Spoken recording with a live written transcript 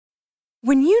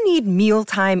When you need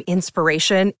mealtime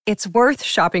inspiration, it's worth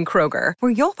shopping Kroger,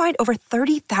 where you'll find over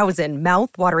 30,000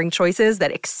 mouth-watering choices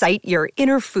that excite your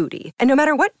inner foodie. And no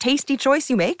matter what tasty choice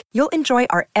you make, you'll enjoy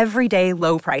our everyday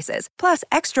low prices, plus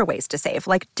extra ways to save,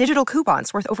 like digital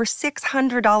coupons worth over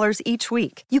 $600 each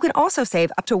week. You can also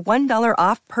save up to $1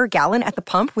 off per gallon at the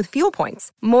pump with fuel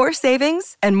points. More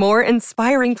savings and more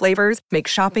inspiring flavors make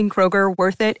shopping Kroger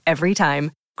worth it every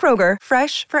time. Kroger,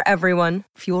 fresh for everyone.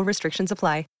 Fuel restrictions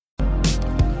apply.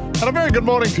 And a very good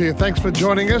morning to you. Thanks for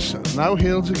joining us. No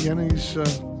Heels again. He's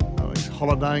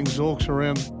holidaying Zorks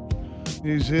around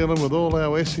New Zealand with all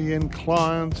our SEN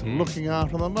clients and looking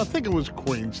after them. I think it was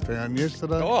Queenstown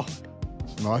yesterday. Oh,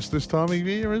 It's nice this time of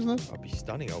year, isn't it? that'd be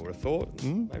stunning, I would have thought.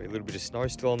 Maybe a little bit of snow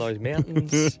still on those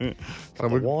mountains.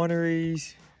 Couple of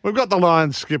wineries. We've got the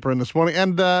Lions skipper in this morning,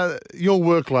 and your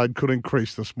workload could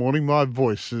increase this morning. My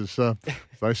voice is,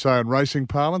 they say in racing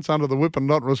parlance, under the whip and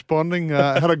not responding.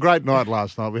 Had a great night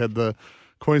last night. We had the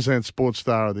Queensland Sports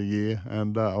Star of the Year,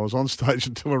 and I was on stage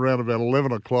until around about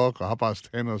 11 o'clock, or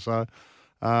 10:30 or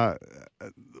so.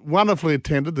 Wonderfully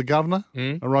attended. The governor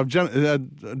arrived.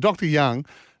 Dr. Young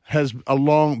has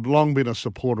long been a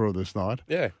supporter of this night.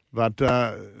 Yeah. But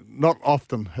not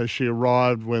often has she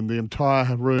arrived when the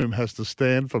entire room has to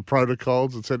stand for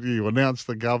protocols, etc. You announce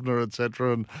the governor,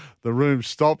 etc., and the room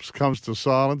stops, comes to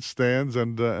silence, stands,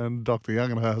 and Dr.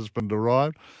 Young and her husband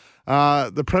arrived.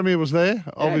 The Premier was there,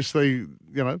 obviously,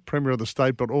 Premier of the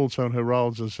state, but also in her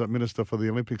roles as Minister for the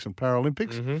Olympics and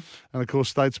Paralympics. And, of course,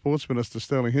 State Sports Minister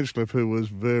Sterling Hinchcliffe, who was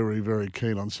very, very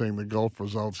keen on seeing the golf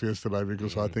results yesterday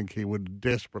because I think he would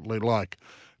desperately like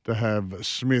to have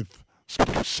Smith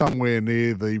somewhere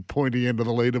near the pointy end of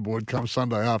the leaderboard come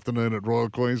Sunday afternoon at Royal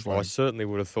Queensland. I certainly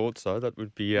would have thought so. That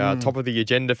would be top of the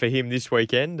agenda for him this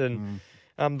weekend.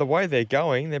 And the way they're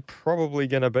going, they're probably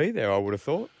going to be there, I would have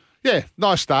thought. Yeah,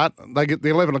 nice start. They get the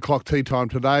 11 o'clock tee time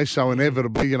today, so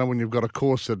inevitably, when you've got a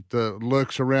course that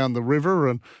lurks around the river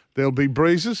and there'll be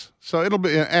breezes. So it'll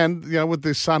be, and, with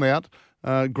this sun out,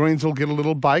 greens will get a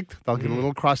little baked. They'll get a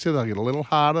little crusty. They'll get a little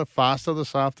harder, faster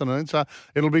this afternoon. So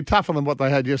it'll be tougher than what they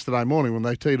had yesterday morning when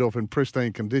they teed off in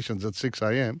pristine conditions at 6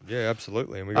 a.m. Yeah,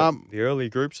 absolutely. And we got the early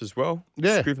groups as well.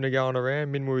 Yeah. Scrivener going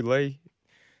around, Minwoo Lee.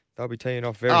 They'll be teeing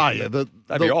off very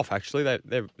They'll be off, actually.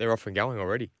 They're off and going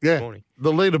already this morning.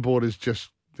 The leaderboard is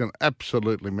just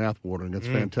absolutely mouth-watering. It's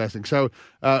fantastic. So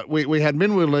we had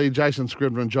Minwoo Lee, Jason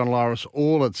Scrivener and John Lyris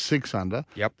all at 6 under.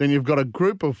 Yep. Then you've got a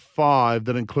group of 5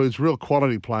 that includes real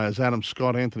quality players, Adam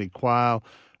Scott, Anthony Quayle,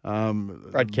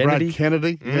 Brad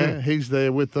Kennedy. Yeah, he's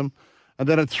there with them. And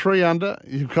then at 3 under,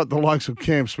 you've got the likes of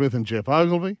Cam Smith and Jeff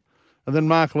Ogilvy. And then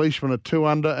Mark Leishman at 2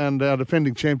 under and our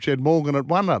defending champ Jed Morgan at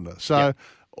 1 under. So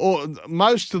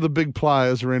most of the big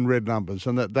players are in red numbers,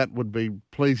 and that would be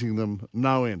pleasing them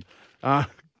no end.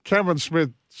 Cameron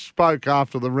Smith spoke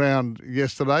after the round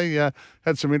yesterday.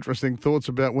 Had some interesting thoughts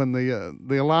about when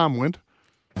the alarm went.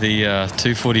 The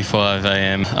 2:45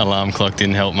 a.m. alarm clock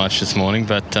didn't help much this morning,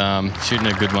 but shooting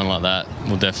a good one like that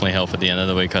will definitely help at the end of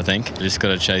the week, I think. Just got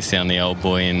to chase down the old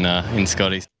boy in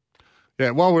Scotty.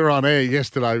 Yeah, while we were on air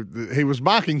yesterday, he was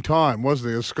marking time,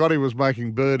 wasn't he? As Scotty was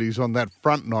making birdies on that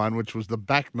front 9, which was the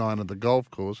back 9 of the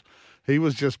golf course. He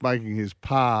was just making his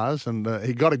pars, and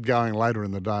he got it going later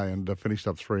in the day and finished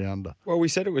up 3 under. Well, we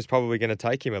said it was probably going to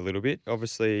take him a little bit.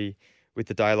 Obviously, with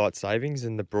the daylight savings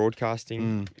and the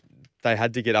broadcasting, they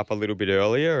had to get up a little bit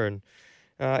earlier, and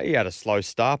he had a slow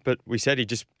start. But we said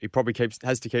he probably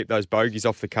has to keep those bogeys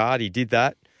off the card. He did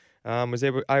that. Was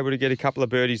able to get a couple of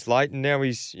birdies late, and now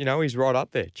he's right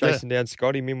up there, chasing down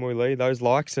Scotty, Minwoo Lee, those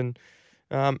likes, and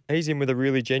he's in with a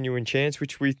really genuine chance,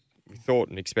 which we thought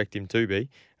and expect him to be.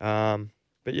 But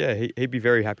yeah, he'd be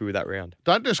very happy with that round.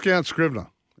 Don't discount Scrivener.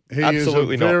 He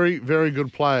Absolutely is a very, very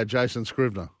good player, Jason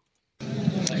Scrivener.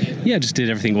 Yeah, just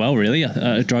did everything well, really.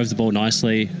 Drove the ball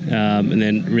nicely, and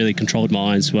then really controlled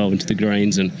my irons well into the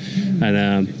greens, and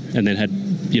then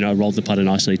had rolled the putter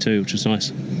nicely too, which was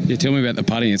nice. Yeah, tell me about the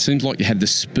putting. It seems like you had the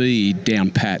speed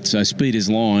down pat. So speed is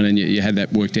line, and you had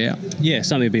that worked out. Yeah,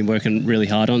 something I've been working really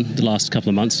hard on the last couple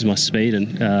of months is my speed,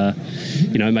 and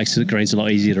it makes the greens a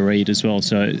lot easier to read as well.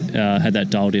 So had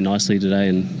that dialed in nicely today,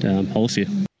 and hole a few.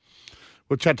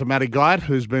 We'll chat to Matty Guyatt,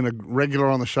 who's been a regular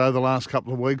on the show the last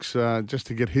couple of weeks, just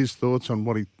to get his thoughts on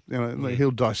what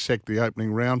he'll dissect the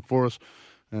opening round for us,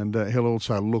 and he'll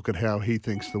also look at how he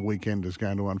thinks the weekend is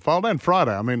going to unfold. And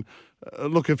Friday, I mean,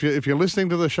 look, if you're listening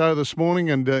to the show this morning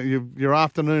and your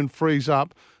afternoon frees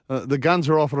up, The guns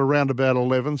are off at around about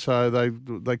 11, so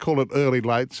they call it early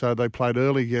late. So they played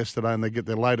early yesterday and they get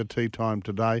their later tea time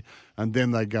today, and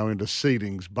then they go into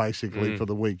seedings basically for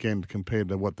the weekend compared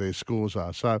to what their scores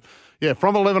are. So, yeah,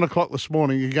 from 11 o'clock this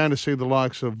morning, you're going to see the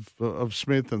likes of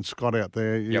Smith and Scott out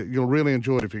there. You'll really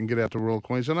enjoy it if you can get out to Royal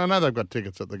Queensland. I know they've got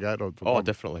tickets at the gate.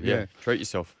 Definitely. Yeah. Treat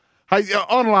yourself. Hey,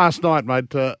 on last night,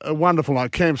 mate, a wonderful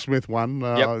night. Cam Smith won,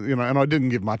 and I didn't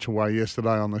give much away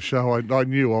yesterday on the show. I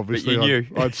knew, obviously. But you knew.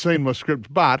 I'd seen my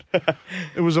script, but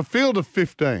it was a field of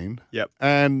 15. Yep.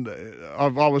 And I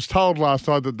was told last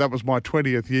night that was my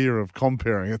 20th year of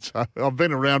comparing it. So I've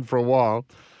been around for a while.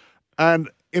 And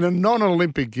in a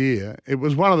non-Olympic year, it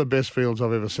was one of the best fields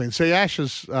I've ever seen. See,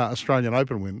 Ash's Australian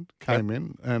Open win came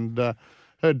in, and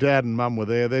her dad and mum were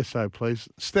there. They're so pleased.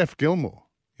 Steph Gilmore.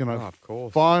 Of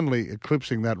course. Finally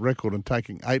eclipsing that record and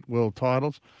taking 8 world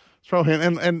titles. Throw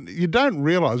hand, and you don't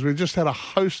realise we've just had a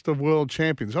host of world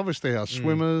champions. Obviously, our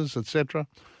swimmers, etc.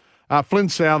 Flynn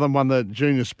Southern won the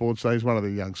junior sports day. He's one of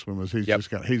the young swimmers. He's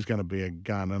going to be a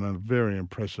gun and a very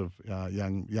impressive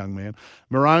young man.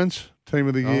 Maroons, team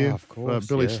of the year. Of course,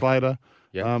 Billy Slater.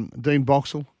 Yep. Dean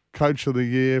Boxall, coach of the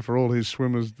year for all his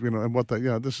swimmers, and what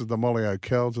this is the Molly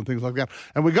O'Kells and things like that.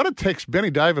 And we got a text, Benny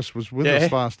Davis was with us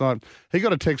last night. He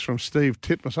got a text from Steve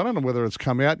Titmus. I don't know whether it's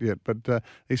come out yet, but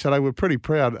he said, we're pretty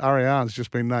proud. Ariane's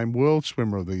just been named World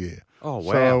Swimmer of the Year. Oh,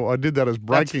 wow. So I did that as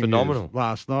breaking phenomenal. news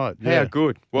last night. How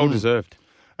good. Well deserved.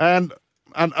 And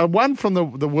one from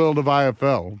the world of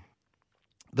AFL,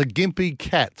 the Gympie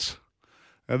Cats.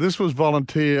 Now, this was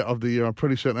Volunteer of the Year, I'm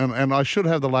pretty certain. And I should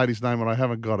have the lady's name, and I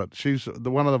haven't got it. She's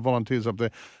one of the volunteers up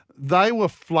there. They were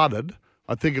flooded,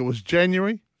 I think it was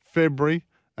January, February,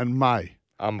 and May.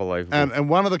 Unbelievable. And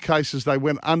one of the cases, they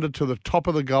went under to the top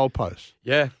of the goalpost.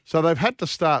 Yeah. So they've had to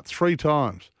start 3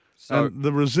 times. So, and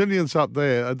the resilience up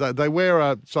there, they wear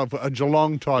a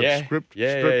Geelong-type script.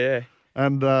 Yeah.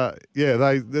 And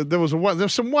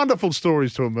there's some wonderful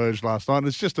stories to emerge last night, and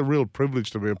it's just a real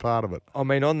privilege to be a part of it. I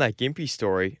mean, on that Gympie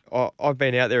story, I've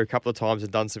been out there a couple of times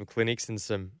and done some clinics and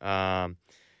some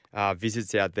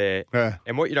visits out there. Yeah.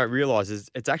 And what you don't realise is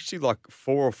it's actually like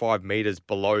 4 or 5 metres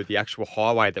below the actual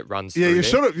highway that runs through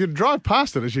there. You drive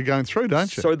past it as you're going through,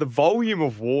 don't you? So the volume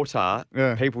of water,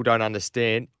 people don't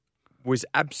understand, was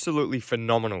absolutely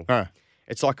phenomenal. Yeah.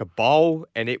 It's like a bowl,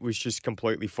 and it was just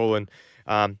completely full. And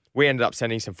we ended up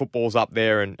sending some footballs up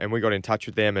there, and we got in touch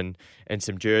with them and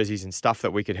some jerseys and stuff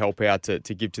that we could help out to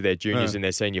give to their juniors and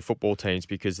their senior football teams,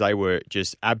 because they were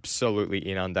just absolutely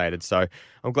inundated. So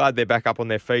I'm glad they're back up on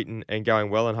their feet and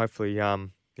going well, and hopefully,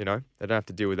 they don't have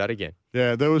to deal with that again.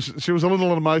 Yeah, she was a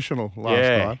little emotional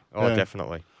last night. Oh,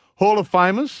 definitely. Hall of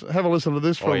Famers, have a listen to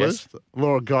this for a yes. list.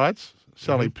 Laura Geitz,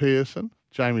 Sally Pearson,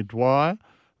 Jamie Dwyer,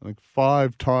 I think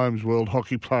 5 times World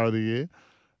Hockey Player of the Year.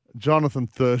 Jonathan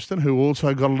Thurston, who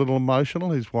also got a little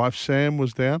emotional. His wife, Sam,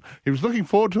 was down. He was looking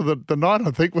forward to the night,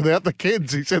 I think, without the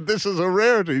kids. He said, this is a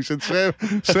rarity. He said,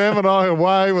 Sam and I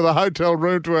away with a hotel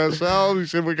room to ourselves. He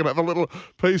said, we can have a little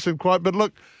peace and quiet. But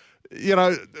look,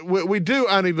 we do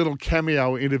only little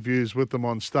cameo interviews with them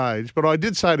on stage. But I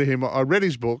did say to him, I read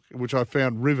his book, which I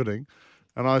found riveting,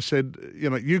 and I said,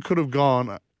 you could have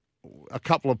gone a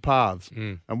couple of paths.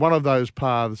 And one of those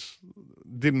paths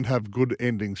didn't have good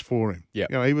endings for him.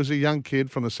 Yeah. He was a young kid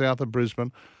from the south of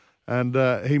Brisbane, and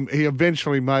he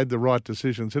eventually made the right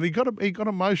decisions. And he got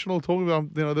emotional talking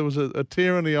about, there was a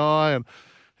tear in the eye, and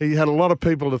he had a lot of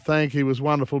people to thank. He was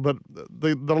wonderful. But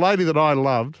the lady that I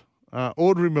loved,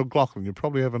 Audrey McLaughlin, you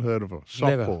probably haven't heard of her.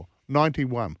 Softball,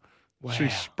 91. Wow. She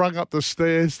sprung up the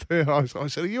stairs there. I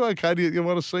said, are you okay? Do you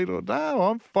want to see her? No,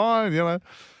 I'm fine,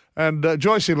 And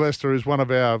Joycey Lester is one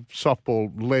of our softball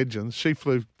legends. She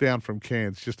flew down from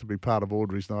Cairns just to be part of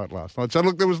Audrey's night last night. So,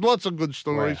 look, there was lots of good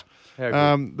stories.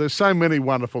 Wow. Good. There's so many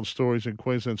wonderful stories in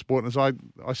Queensland sport. And as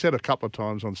I said a couple of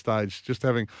times on stage, just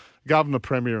having Governor,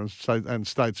 Premier and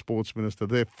State Sports Minister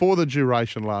there for the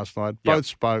duration last night. Both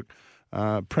spoke.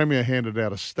 Premier handed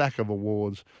out a stack of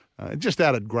awards. It just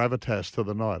added gravitas to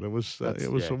the night. It was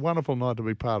a wonderful night to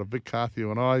be part of. Vic Carthew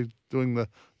and I doing the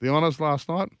honours last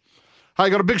night. Hey,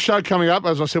 got a big show coming up.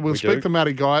 As I said, we'll speak to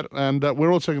Matty Guite, and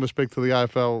we're also going to speak to the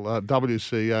AFLW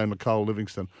CEO, Nicole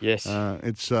Livingston. Yes,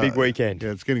 it's big weekend.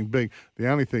 Yeah, it's getting big. The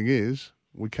only thing is,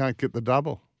 we can't get the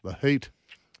double, the Heat.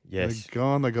 Yes. They're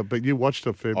gone. They got big. You watched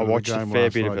a fair bit of the game last night. I watched a fair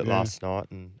bit of it last night,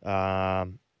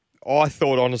 and I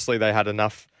thought, honestly, they had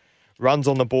enough runs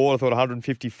on the board. I thought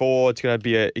 154, it's going to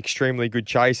be an extremely good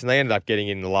chase, and they ended up getting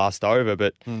in the last over.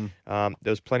 But there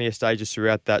was plenty of stages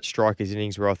throughout that strikers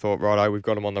innings where I thought, righto, we've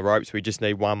got them on the ropes. We just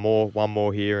need one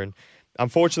more here. And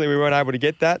unfortunately, we weren't able to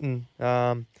get that. And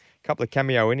a couple of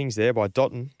cameo innings there by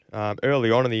Dotton early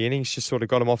on in the innings just sort of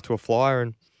got them off to a flyer.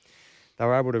 And they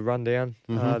were able to run down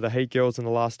the Heat girls in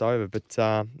the last over. But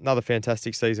another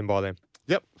fantastic season by them.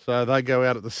 Yep, so they go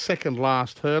out at the second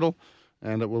last hurdle,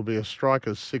 and it will be a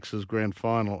Strikers Sixers grand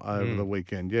final over the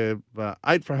weekend. Yeah,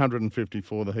 8 for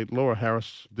 154, the Heat. Laura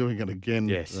Harris doing it again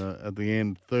at the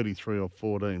end, 33 or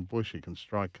 14. Boy, she can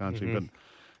strike, can't she? But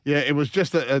yeah, it was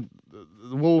just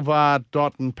Woolvard,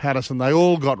 Dotton, Patterson, they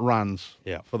all got runs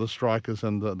for the Strikers,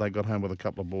 and they got home with a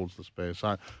couple of balls to spare.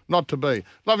 So, not to be.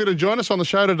 Love you to join us on the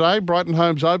show today. Brighton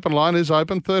Home's open line is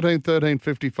open, 13 13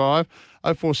 55,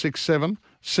 0467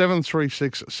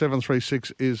 736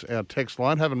 736 is our text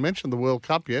line. Haven't mentioned the World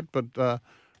Cup yet, but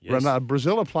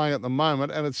Brazil are playing at the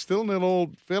moment, and it's still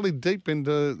all fairly deep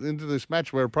into this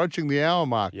match. We're approaching the hour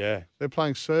mark. Yeah. They're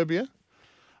playing Serbia.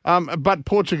 But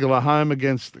Portugal are home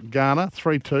against Ghana,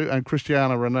 3-2, and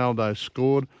Cristiano Ronaldo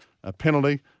scored a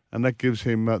penalty, and that gives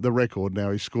him the record now.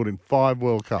 He's scored in 5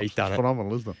 World Cups. He's done it's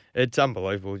phenomenal, isn't it? It's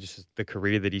unbelievable, just the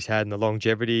career that he's had and the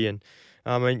longevity. And,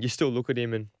 I mean, you still look at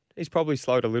him, and he's probably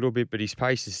slowed a little bit, but his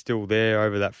pace is still there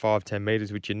over that 5-10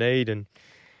 metres, which you need, and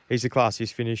he's the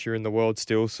classiest finisher in the world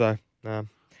still. So,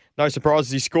 no surprises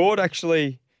he scored.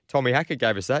 Actually, Tommy Hackett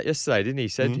gave us that yesterday, didn't he? He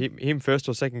said him first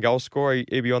or second goal scorer,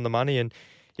 he'd be on the money, and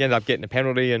he ended up getting a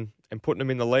penalty and putting them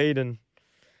in the lead, and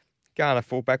Ghana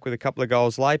fought back with a couple of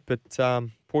goals late, but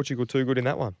Portugal too good in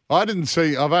that one. I didn't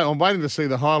see. I'm waiting to see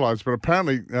the highlights, but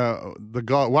apparently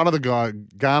one of the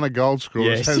Ghana goal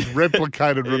scorers has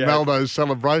replicated Ronaldo's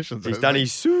celebrations. He's done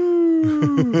his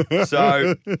soo.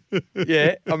 So,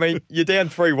 yeah, I mean, you're down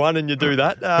 3-1 and you do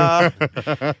that.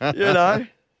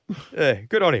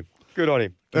 Good on him. Good on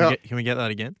him. Can we get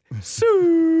that again?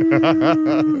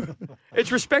 It's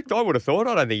respect, I would have thought.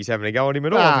 I don't think he's having a go at him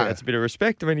at all. I think that's a bit of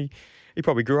respect. I mean, he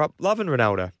probably grew up loving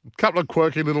Ronaldo. A couple of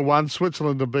quirky little ones.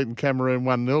 Switzerland have beaten Cameroon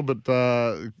 1-0,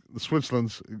 but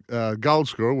Switzerland's goal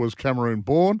scorer was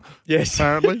Cameroon-born,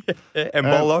 apparently. And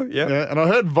Bolo, yeah. And I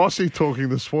heard Vossi talking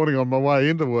this morning on my way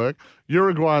into work.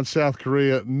 Uruguay and South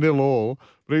Korea 0-0,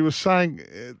 but he was saying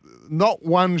not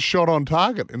one shot on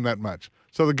target in that match.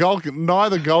 So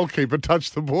neither goalkeeper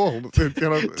touched the ball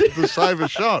to save a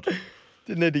shot.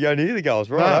 Didn't need to go near the goals,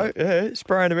 right? No. Yeah,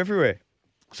 spraying them everywhere.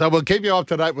 So we'll keep you up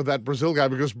to date with that Brazil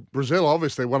game, because Brazil,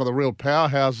 obviously, one of the real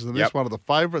powerhouses in this, one of the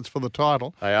favourites for the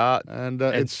title. They are. And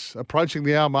it's approaching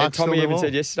the hour mark. And Tommy even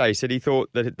said yesterday, he said he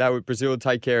thought that Brazil would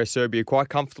take care of Serbia quite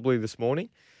comfortably this morning.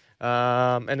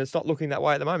 And it's not looking that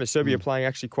way at the moment. Serbia are playing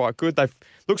actually quite good.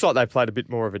 Looks like they've played a bit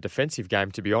more of a defensive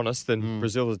game, to be honest, than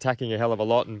Brazil's attacking a hell of a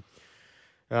lot. And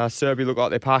Serbia look like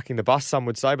they're parking the bus, some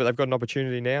would say, but they've got an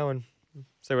opportunity now, and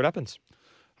see what happens.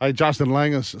 Hey, Justin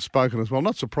Lang has spoken as well,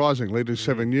 not surprisingly, to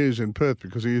 7 News in Perth,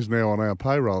 because he is now on our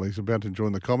payroll. He's about to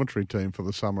join the commentary team for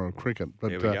the summer of cricket. But,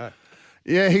 there we go.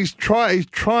 Yeah, he's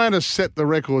trying to set the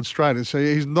record straight and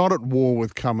say he's not at war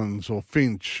with Cummins or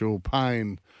Finch or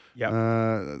Payne. Yep.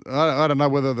 I don't know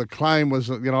whether the claim was,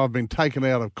 I've been taken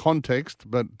out of context,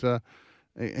 but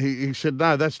he said,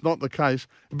 no, that's not the case.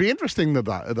 It'd be interesting,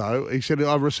 though. He said,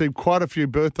 I've received quite a few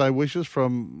birthday wishes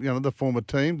from, the former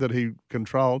team that he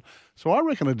controlled. So I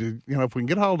reckon, if we can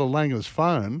get hold of Langer's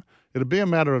phone, it'd be a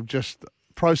matter of just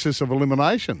process of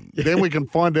elimination. Then we can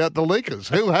find out the leakers.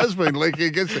 Who has been leaking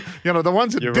against it? The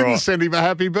ones that didn't send him a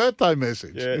happy birthday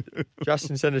message. Yeah.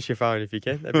 Justin, send us your phone if you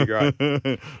can. That'd be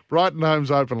great. Brighton Home's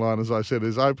open line, as I said,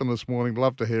 is open this morning.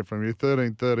 Love to hear from you.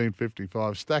 13 13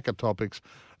 55. Stack of topics.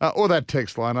 Or that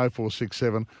text line,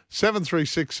 0467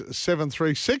 736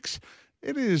 736.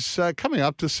 It is coming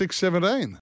up to 6:17.